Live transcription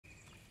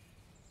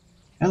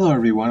Hello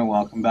everyone and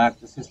welcome back.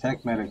 This is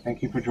Tech Medic.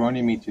 Thank you for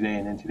joining me today.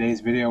 And in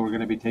today's video, we're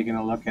going to be taking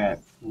a look at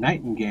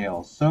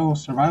Nightingale. So,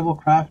 survival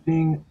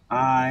crafting,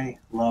 I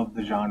love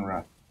the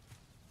genre.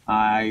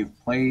 I've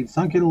played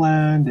Sunken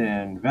Land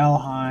and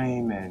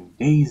Valheim and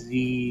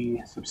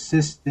Daisy,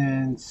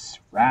 Subsistence,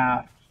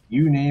 Raft,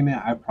 you name it.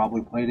 I've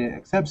probably played it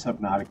except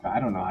Subnautica.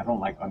 I don't know. I don't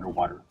like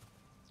underwater.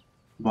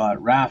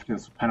 But Raft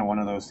is kind of one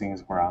of those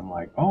things where I'm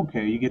like,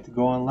 okay, you get to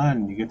go on land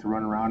and you get to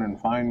run around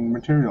and find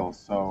materials.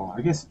 So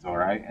I guess it's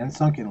alright. And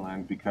Sunken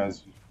Land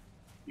because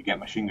you get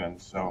machine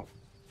guns. So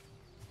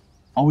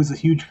always a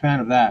huge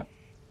fan of that.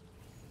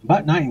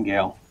 But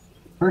Nightingale,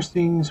 first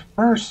things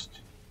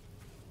first,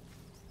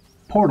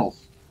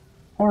 portals.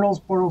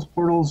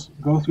 Portals.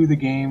 Go through the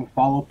game,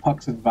 follow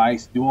Puck's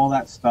advice, do all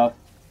that stuff.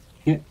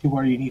 Get to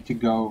where you need to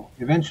go.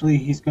 Eventually,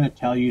 he's going to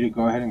tell you to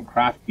go ahead and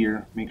craft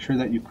gear. Make sure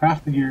that you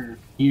crafted your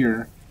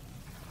gear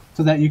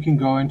so that you can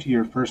go into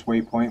your first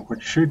waypoint,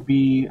 which should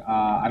be,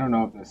 I don't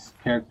know if this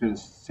character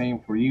is the same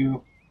for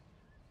you,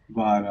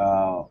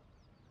 but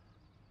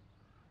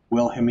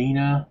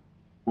Wilhelmina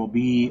will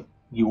be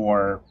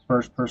your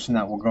first person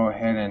that will go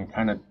ahead and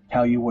kind of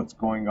tell you what's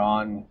going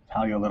on,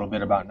 tell you a little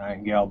bit about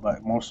Nightingale,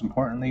 but most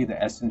importantly, the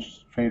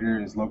Essence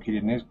Trader is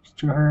located next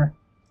to her,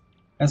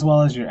 as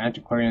well as your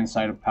Antiquarian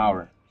Site of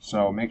Power.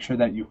 So make sure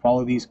that you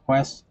follow these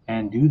quests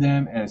and do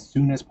them as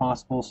soon as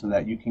possible so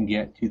that you can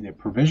get to the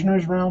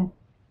Provisioner's Realm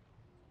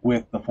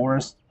with the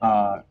Forest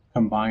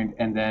combined,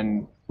 and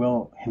then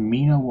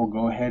Wilhelmina will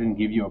go ahead and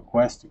give you a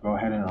quest to go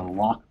ahead and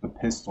unlock the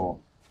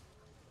pistol.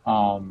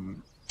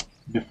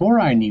 Before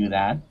I knew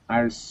that,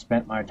 I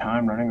spent my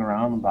time running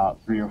around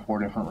about 3 or 4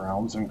 different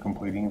realms and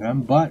completing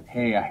them, but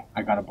hey,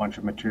 I got a bunch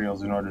of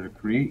materials in order to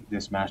create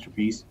this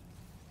masterpiece.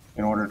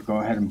 In order to go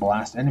ahead and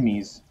blast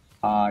enemies,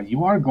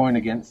 you are going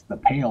against the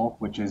Pale,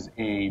 which is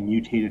a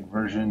mutated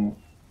version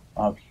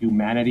of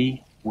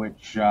humanity,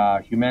 which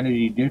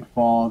humanity did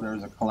fall. There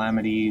was a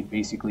calamity,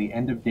 basically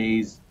end of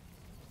days,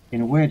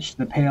 in which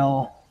the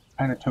Pale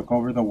kind of took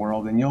over the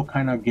world, and you'll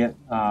kind of get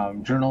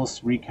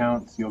journals,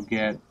 recounts, you'll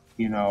get,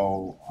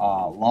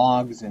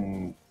 logs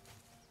and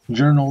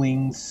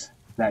journalings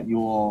that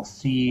you'll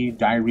see,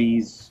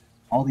 diaries,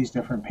 all these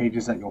different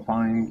pages that you'll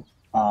find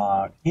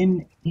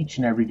in each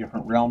and every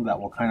different realm that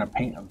will kind of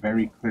paint a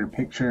very clear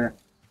picture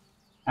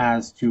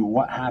as to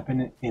what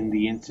happened in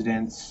the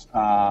incidents.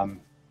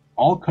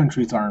 All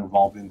countries are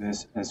involved in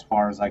this as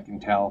far as I can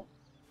tell.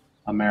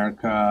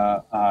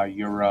 America,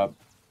 Europe,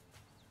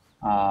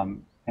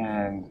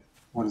 and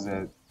what is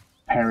it,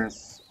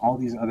 Paris, all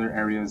these other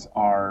areas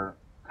are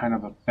kind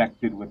of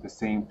affected with the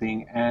same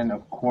thing. And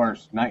of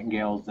course,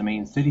 Nightingale is the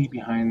main city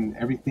behind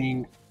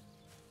everything,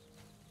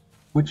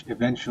 which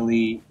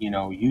eventually,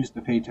 used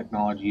the Fae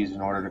technologies in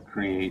order to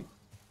create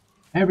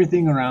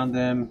everything around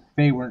them.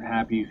 Fae weren't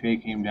happy. Fae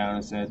came down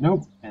and said,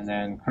 nope, and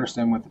then cursed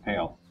them with the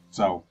Pale.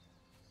 So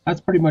that's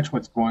pretty much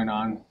what's going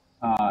on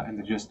in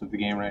the gist of the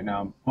game right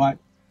now. But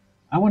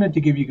I wanted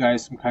to give you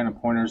guys some kind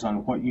of pointers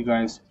on what you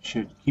guys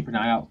should keep an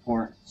eye out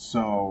for.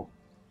 So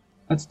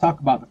let's talk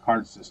about the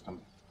card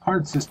system.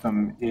 Card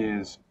system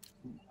is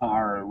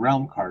our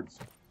realm cards.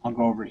 I'll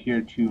go over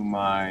here to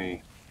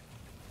my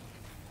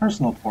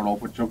personal portal,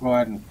 which you'll go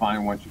ahead and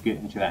find once you get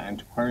into that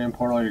antiquarian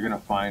portal. You're going to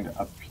find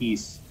a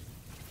piece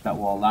that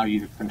will allow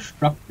you to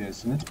construct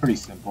this, and it's pretty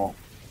simple.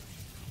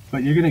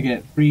 But you're going to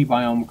get 3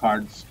 biome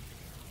cards,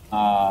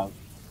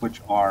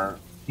 which are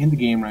in the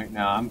game right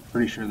now. I'm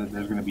pretty sure that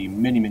there's going to be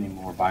many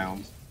more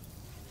biomes.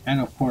 And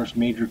of course,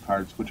 major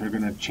cards, which are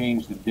going to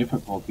change the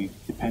difficulty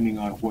depending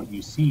on what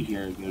you see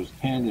here. There's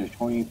 10, there's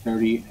 20,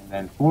 30, and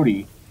then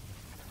 40.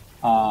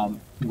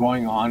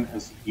 Going on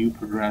as you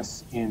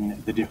progress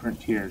in the different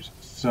tiers.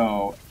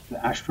 So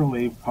the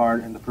Astrolabe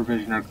card and the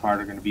Provisioner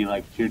card are going to be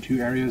like tier 2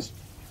 areas,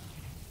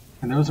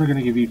 and those are going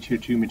to give you tier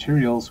 2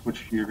 materials,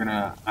 which you're going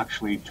to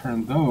actually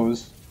turn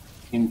those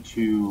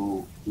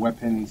into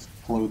weapons,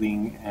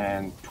 clothing,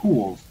 and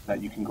tools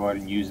that you can go ahead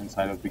and use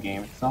inside of the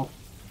game itself.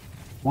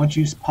 Once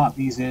you pop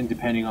these in,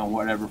 depending on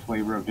whatever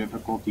flavor of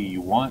difficulty you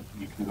want,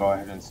 you can go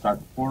ahead and start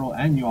the portal,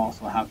 and you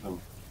also have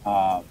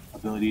the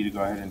ability to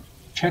go ahead and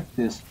check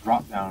this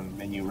drop down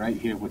menu right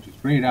here, which is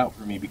grayed out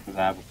for me because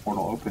I have a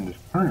portal open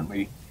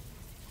currently,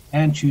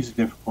 and choose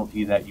the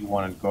difficulty that you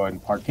want to go ahead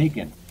and partake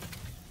in.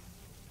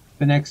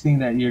 The next thing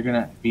that you're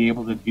going to be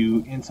able to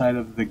do inside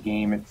of the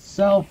game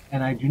itself,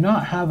 and I do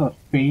not have a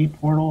Fae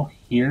portal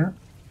here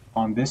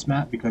on this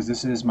map because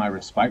this is my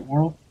Respite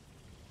world,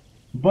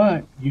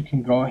 but you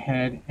can go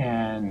ahead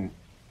and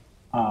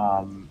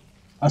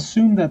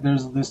assume that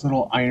there's this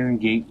little iron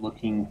gate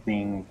looking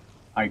thing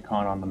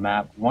icon on the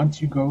map.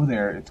 Once you go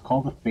there, it's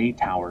called the Fae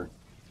Tower.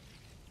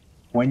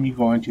 When you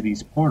go into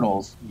these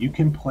portals, you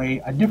can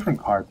play a different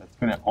card that's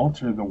going to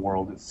alter the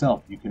world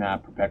itself. You can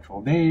have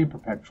Perpetual Day,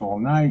 Perpetual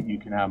Night, you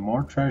can have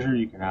more treasure,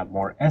 you can have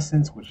more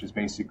essence, which is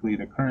basically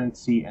the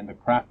currency and the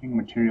crafting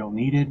material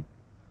needed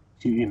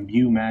to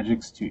imbue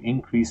magics to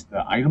increase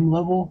the item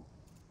level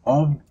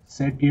of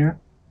said gear.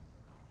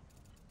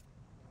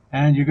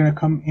 And you're going to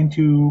come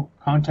into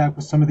contact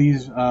with some of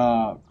these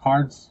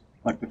cards,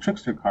 like the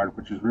Trickster card,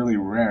 which is really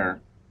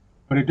rare.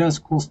 But it does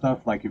cool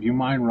stuff, like if you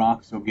mine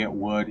rocks, you'll get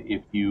wood.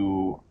 If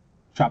you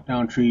chop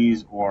down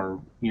trees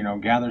or,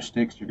 gather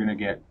sticks, you're going to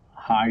get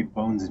hide,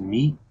 bones, and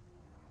meat.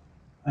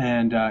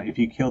 And if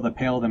you kill the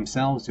pale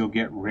themselves, you'll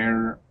get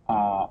rare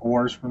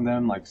ores from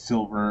them, like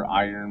silver,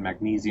 iron,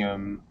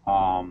 magnesium,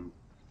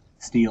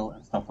 steel,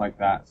 and stuff like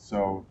that.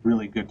 So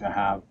really good to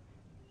have.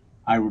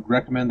 I would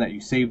recommend that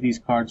you save these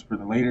cards for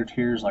the later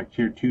tiers, like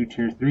tier 2,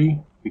 tier 3,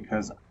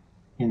 because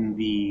in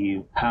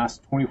the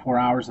past 24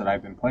 hours that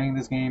I've been playing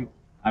this game,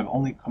 I've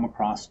only come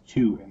across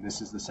 2, and this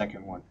is the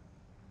second one.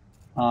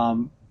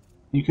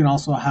 You can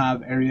also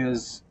have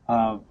areas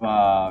of,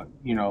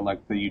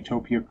 like the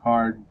Utopia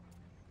card,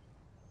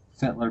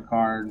 Settler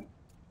card.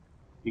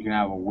 You can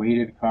have a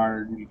weighted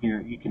card.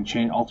 You can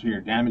change, alter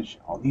your damage.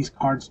 All these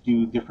cards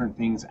do different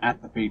things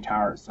at the Fey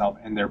Tower itself,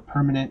 and they're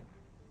permanent.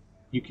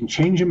 You can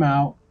change them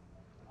out,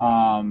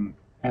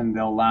 and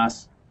they'll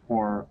last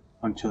for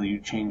until you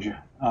change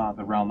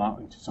the realm out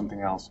into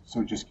something else.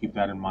 So just keep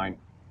that in mind.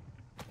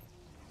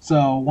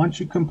 So once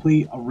you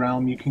complete a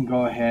realm, you can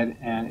go ahead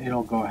and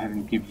it'll go ahead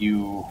and give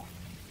you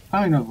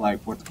kind of like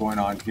what's going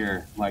on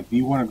here. Like, do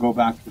you want to go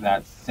back to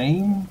that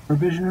same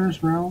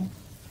Provisioner's realm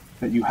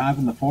that you have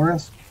in the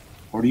forest,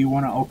 or do you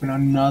want to open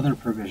another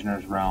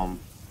Provisioner's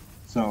realm?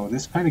 So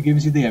this kind of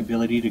gives you the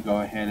ability to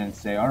go ahead and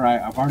say, all right,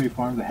 I've already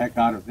farmed the heck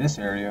out of this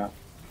area,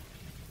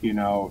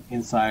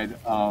 inside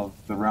of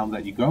the realm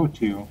that you go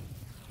to.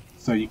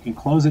 So you can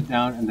close it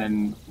down and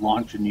then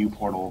launch a new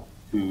portal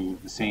to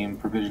the same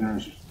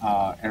Provisioner's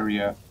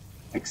area,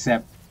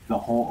 except the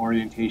whole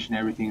orientation,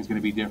 everything is going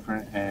to be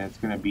different, and it's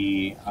going to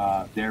be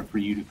there for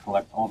you to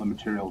collect all the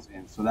materials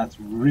in. So that's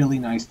really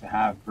nice to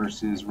have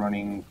versus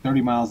running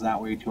 30 miles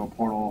that way to a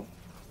portal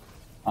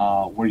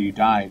where you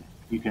died.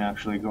 You can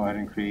actually go ahead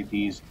and create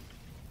these,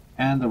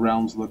 and the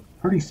realms look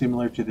pretty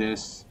similar to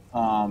this.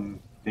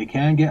 They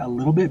can get a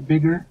little bit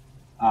bigger.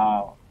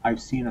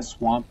 I've seen a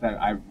swamp that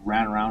I've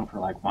ran around for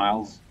like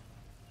miles,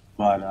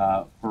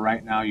 but for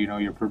right now,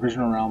 your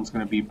provisional realm is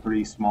going to be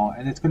pretty small,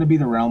 and it's going to be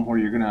the realm where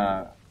you're going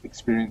to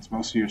experience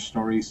most of your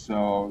stories,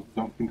 so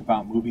don't think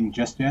about moving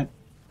just yet.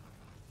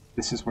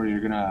 This is where you're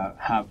going to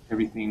have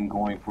everything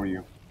going for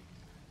you.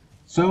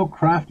 So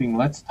crafting,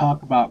 let's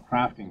talk about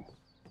crafting.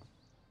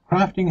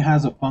 Crafting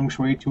has a feng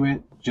shui to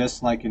it,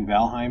 just like in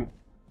Valheim.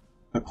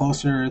 The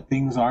closer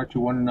things are to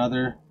one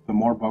another, the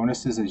more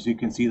bonuses, as you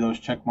can see those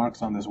check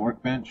marks on this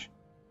workbench,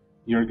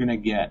 you're going to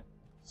get.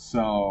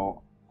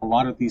 So a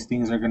lot of these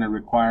things are going to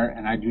require,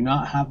 and I do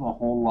not have a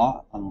whole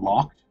lot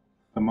unlocked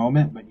at the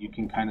moment, but you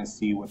can kind of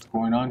see what's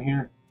going on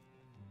here.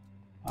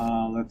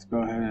 Let's go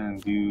ahead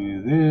and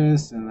do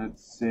this, and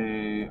let's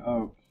say,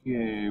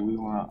 okay, we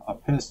want a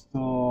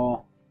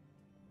pistol,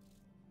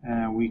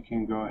 and we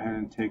can go ahead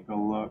and take a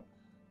look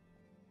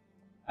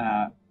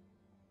at,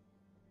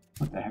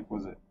 what the heck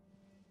was it?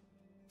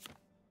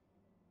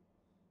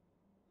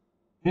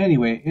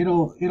 Anyway,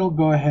 it'll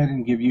go ahead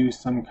and give you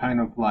some kind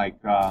of like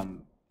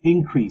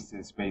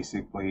increases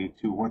basically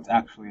to what's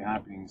actually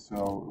happening.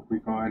 So if we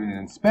go ahead and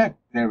inspect,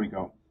 there we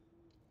go.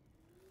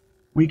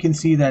 We can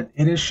see that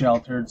it is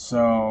sheltered,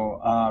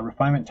 so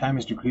refinement time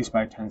is decreased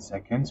by 10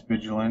 seconds.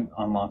 Vigilant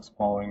unlocks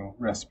following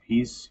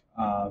recipes.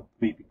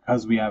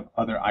 Because we have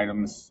other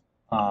items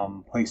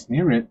placed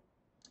near it,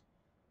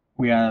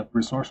 we have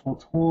resourceful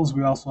tools.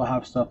 We also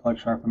have stuff like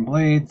sharpened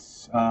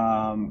blades,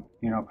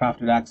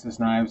 crafted axes,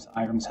 knives.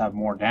 Items have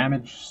more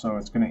damage, so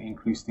it's going to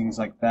increase things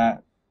like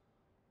that.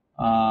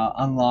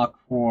 Unlock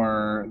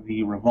for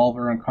the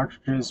revolver and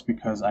cartridges,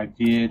 because I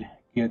did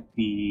get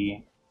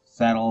the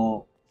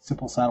simple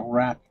saddle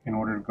rack in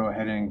order to go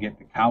ahead and get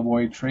the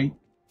cowboy trait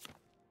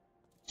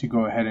to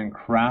go ahead and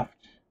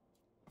craft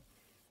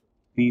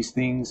these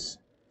things.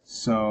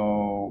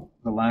 So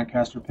the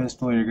Lancaster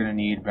pistol, you're going to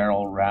need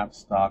barrel, wrap,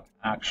 stock,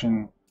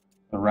 action.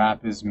 The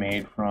wrap is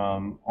made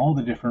from all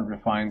the different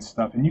refined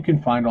stuff, and you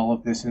can find all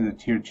of this in the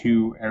tier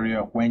 2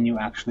 area when you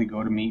actually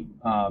go to meet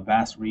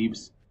Bass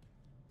Reeves.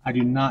 I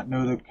do not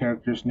know the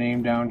character's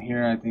name down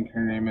here. I think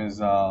her name is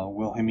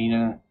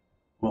Wilhelmina.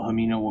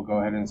 Wilhelmina will go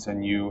ahead and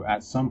send you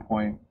at some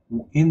point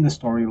in the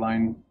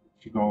storyline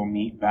to go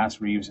meet Bass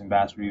Reeves, and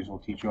Bass Reeves will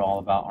teach you all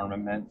about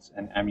armaments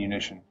and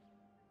ammunition.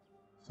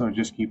 So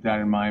just keep that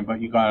in mind,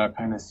 but you gotta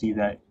kind of see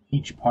that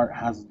each part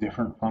has a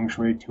different feng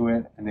shui to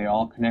it, and they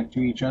all connect to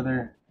each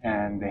other,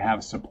 and they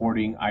have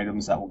supporting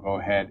items that will go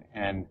ahead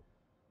and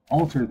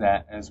alter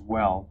that as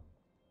well.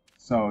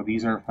 So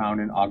these are found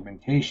in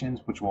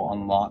augmentations, which will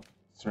unlock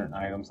certain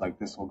items. Like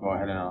this will go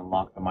ahead and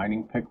unlock the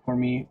mining pick for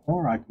me,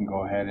 or I can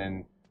go ahead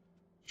and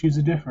choose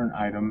a different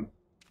item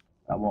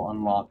that will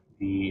unlock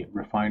the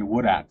refined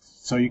wood axe.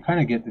 So you kind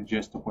of get the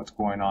gist of what's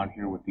going on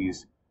here with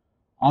these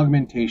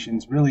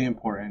augmentations. Really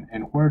important.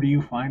 And where do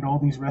you find all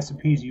these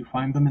recipes? You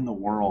find them in the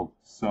world.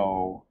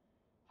 So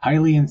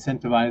highly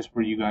incentivized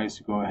for you guys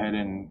to go ahead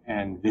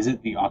and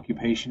visit the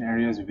occupation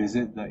areas,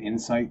 visit the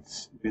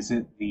insights,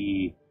 visit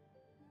the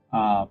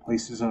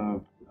places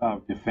of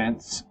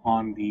defense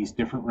on these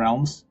different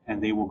realms,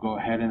 and they will go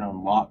ahead and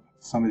unlock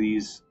some of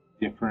these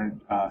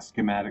different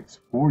schematics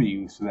for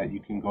you so that you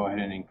can go ahead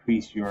and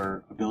increase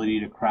your ability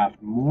to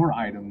craft more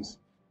items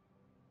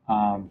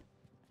Um,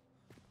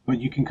 but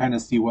you can kind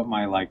of see what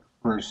my like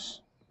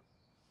first,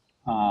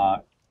 uh,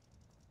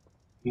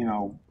 you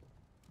know,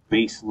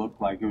 base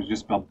looked like. It was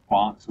just a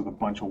box with a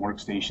bunch of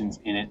workstations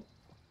in it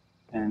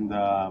and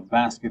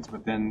baskets.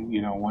 But then,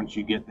 once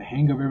you get the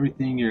hang of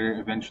everything, you're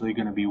eventually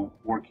going to be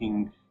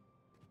working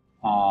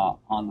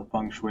on the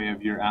feng shui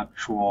of your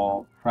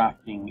actual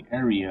crafting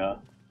area.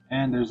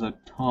 And there's a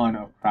ton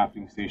of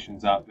crafting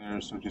stations out there,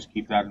 so just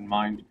keep that in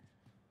mind.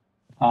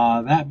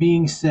 That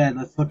being said,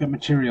 let's look at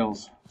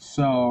materials.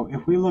 So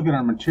if we look at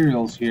our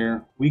materials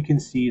here, we can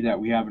see that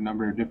we have a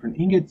number of different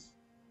ingots.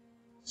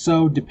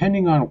 So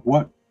depending on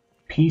what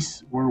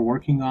piece we're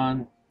working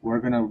on, we're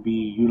going to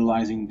be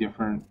utilizing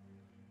different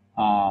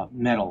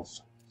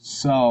metals.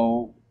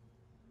 So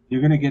you're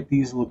going to get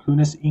these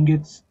lacunous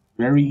ingots,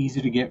 very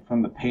easy to get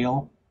from the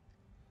pale.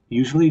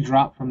 Usually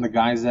drop from the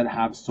guys that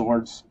have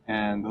swords,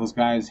 and those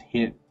guys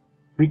hit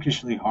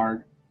freakishly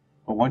hard.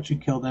 But once you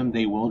kill them,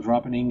 they will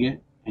drop an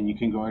ingot, and you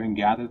can go ahead and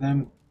gather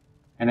them.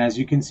 And as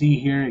you can see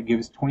here, it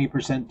gives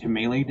 20% to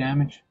melee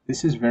damage.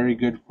 This is very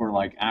good for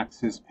like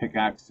axes,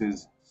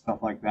 pickaxes, stuff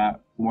like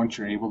that, once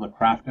you're able to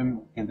craft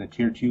them in the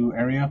tier 2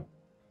 area.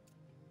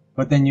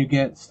 But then you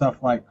get stuff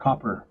like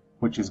copper,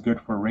 which is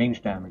good for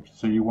range damage.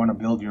 So you want to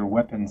build your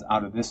weapons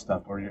out of this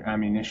stuff, or your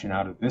ammunition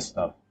out of this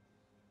stuff.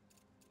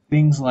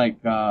 Things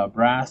like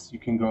brass, you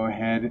can go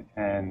ahead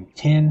and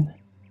tin.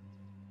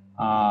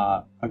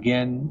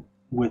 Again,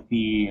 with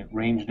the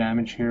range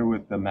damage here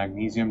with the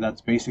magnesium,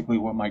 that's basically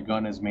what my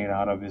gun is made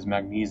out of, is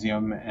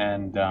magnesium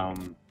and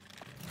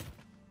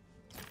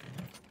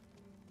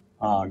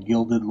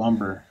gilded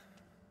lumber.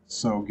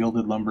 So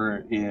gilded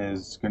lumber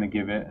is going to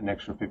give it an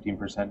extra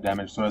 15%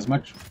 damage. So as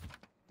much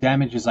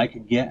damage as I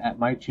could get at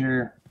my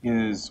tier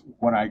is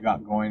what I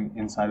got going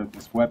inside of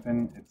this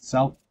weapon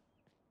itself.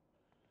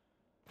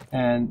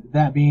 And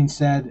that being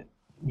said,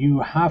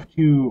 you have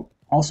to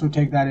also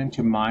take that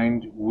into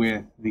mind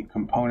with the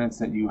components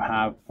that you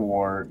have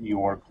for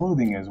your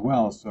clothing as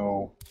well.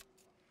 So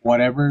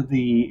whatever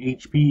the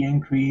HP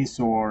increase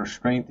or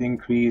strength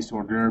increase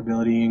or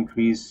durability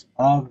increase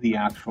of the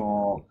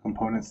actual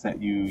components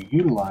that you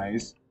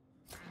utilize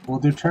will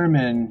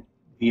determine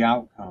the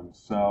outcome.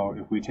 So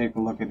if we take a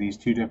look at these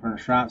two different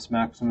straps,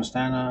 maximum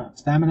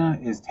stamina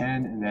is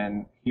 10, and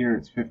then here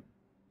it's 50,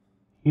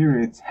 here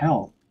it's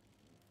health.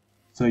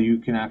 So you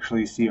can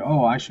actually see,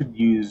 oh, I should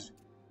use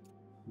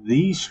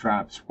these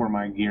straps for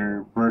my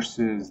gear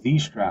versus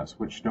these straps,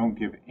 which don't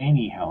give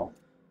any health.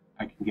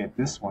 I can get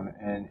this one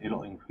and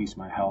it'll increase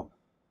my health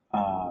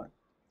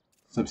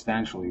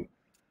substantially.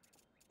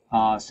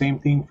 Same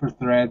thing for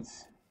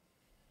threads.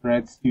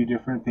 Threads do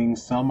different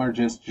things. Some are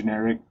just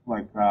generic,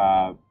 like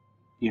the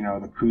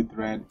crude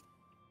thread.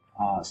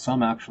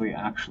 Some actually,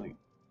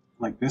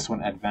 like this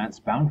one,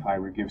 advanced bound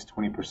fiber, gives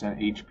 20%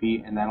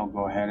 HP, and that'll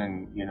go ahead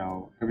and,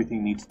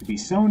 everything needs to be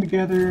sewn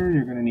together.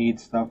 You're going to need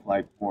stuff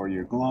like for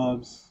your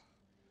gloves.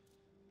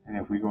 And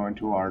if we go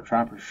into our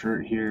trapper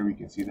shirt here, we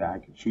can see that I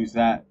can choose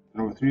that,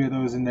 throw 3 of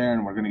those in there,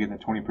 and we're going to get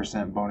the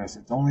 20% bonus.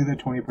 It's only the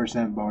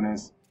 20%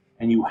 bonus,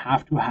 and you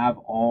have to have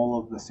all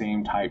of the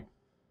same type.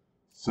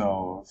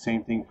 So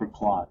same thing for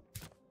cloth.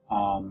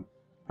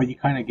 But you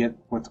kind of get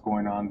what's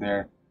going on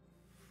there.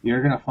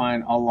 You're going to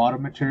find a lot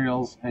of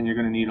materials, and you're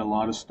going to need a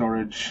lot of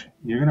storage.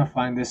 You're going to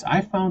find this.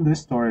 I found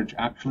this storage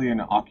actually in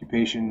an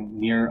occupation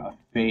near a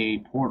Fey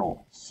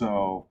portal.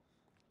 So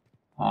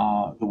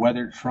the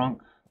Weathered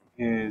Trunk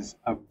is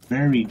a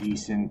very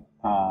decent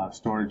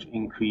storage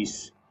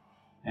increase.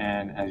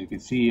 And as you can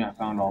see, I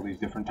found all these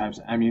different types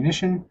of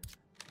ammunition.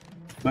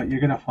 But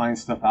you're going to find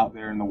stuff out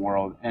there in the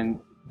world.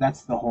 And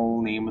that's the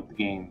whole name of the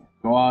game.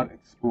 Go out,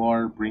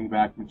 explore, bring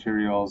back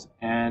materials,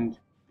 and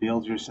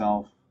build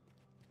yourself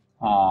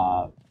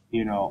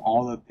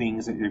all the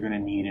things that you're going to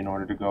need in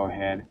order to go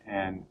ahead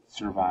and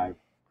survive.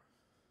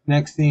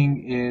 Next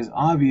thing is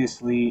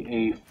obviously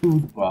a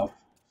food buff.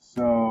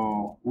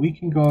 So we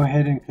can go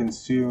ahead and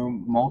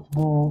consume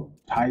multiple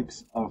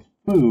types of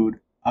food,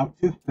 up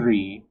to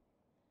 3.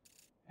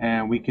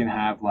 And we can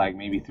have like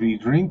maybe 3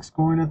 drinks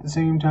going at the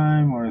same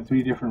time, or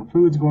 3 different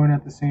foods going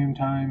at the same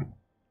time.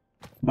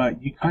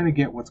 But you kind of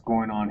get what's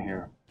going on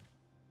here.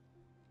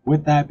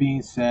 With that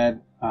being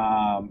said,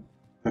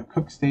 the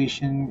cook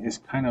station is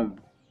kind of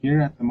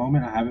here at the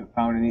moment. I haven't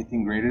found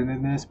anything greater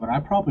than this, but I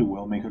probably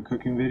will make a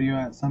cooking video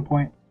at some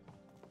point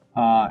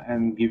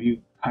and give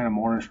you kind of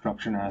more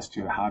instruction as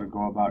to how to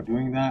go about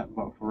doing that.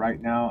 But for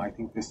right now, I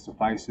think this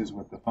suffices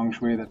with the feng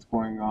shui that's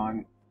going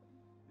on,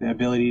 the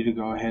ability to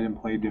go ahead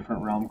and play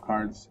different realm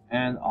cards,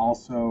 and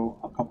also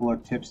a couple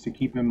of tips to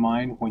keep in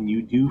mind when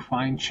you do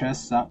find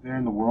chests out there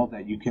in the world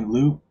that you can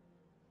loot.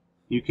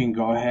 You can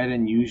go ahead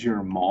and use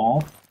your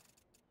maul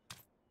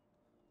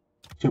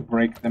to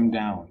break them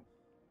down.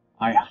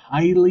 I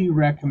highly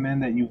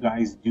recommend that you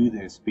guys do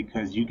this,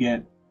 because you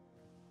get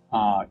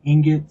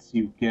ingots,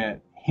 you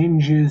get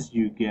hinges,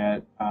 you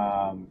get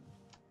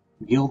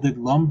gilded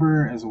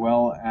lumber as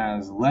well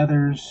as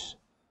leathers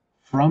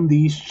from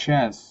these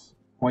chests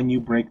when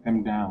you break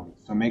them down.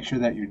 So make sure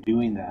that you're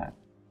doing that.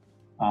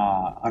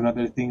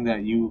 Another thing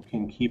that you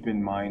can keep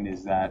in mind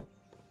is that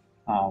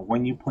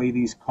When you play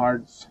these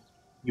cards,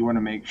 you want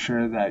to make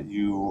sure that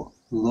you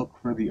look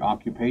for the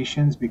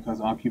occupations,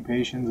 because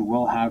occupations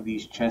will have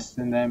these chests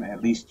in them,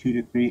 at least 2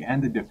 to 3,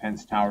 and the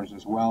defense towers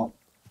as well.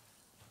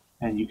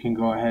 And you can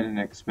go ahead and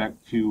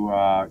expect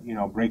to,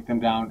 break them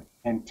down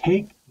and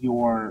take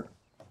your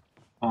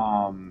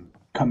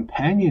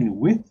companion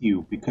with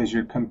you, because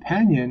your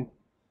companion,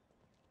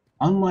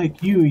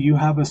 unlike you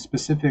have a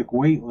specific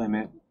weight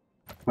limit,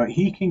 but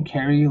he can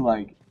carry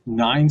like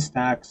 9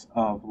 stacks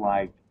of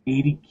like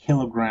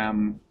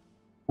 80-kilogram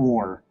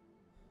ore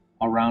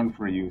around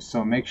for you.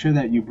 So make sure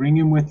that you bring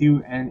him with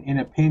you, and in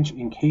a pinch,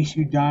 in case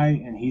you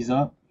die and he's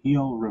up,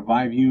 he'll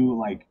revive you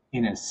like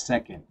in a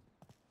second.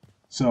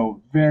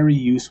 So very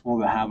useful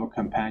to have a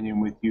companion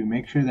with you.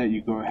 Make sure that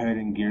you go ahead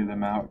and gear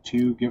them out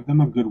too. Give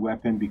them a good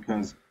weapon,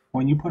 because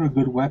when you put a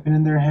good weapon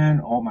in their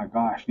hand, oh my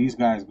gosh, these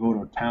guys go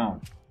to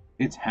town.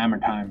 It's hammer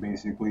time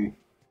basically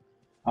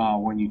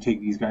when you take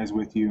these guys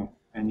with you.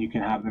 And you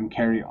can have them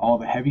carry all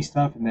the heavy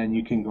stuff, and then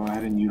you can go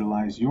ahead and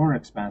utilize your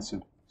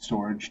expansive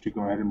storage to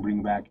go ahead and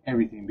bring back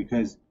everything,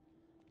 because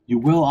you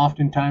will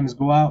oftentimes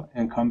go out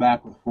and come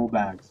back with full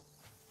bags.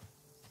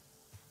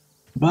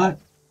 But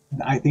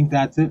I think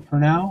that's it for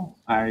now.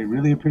 I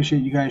really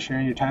appreciate you guys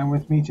sharing your time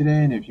with me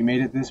today, and if you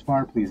made it this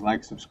far, please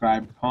like,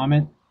 subscribe,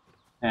 comment,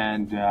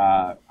 and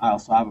I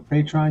also have a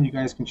Patreon you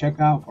guys can check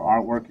out for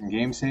artwork and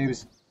game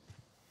saves.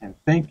 And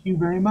thank you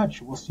very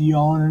much. We'll see you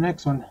all in the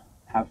next one.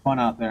 Have fun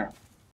out there.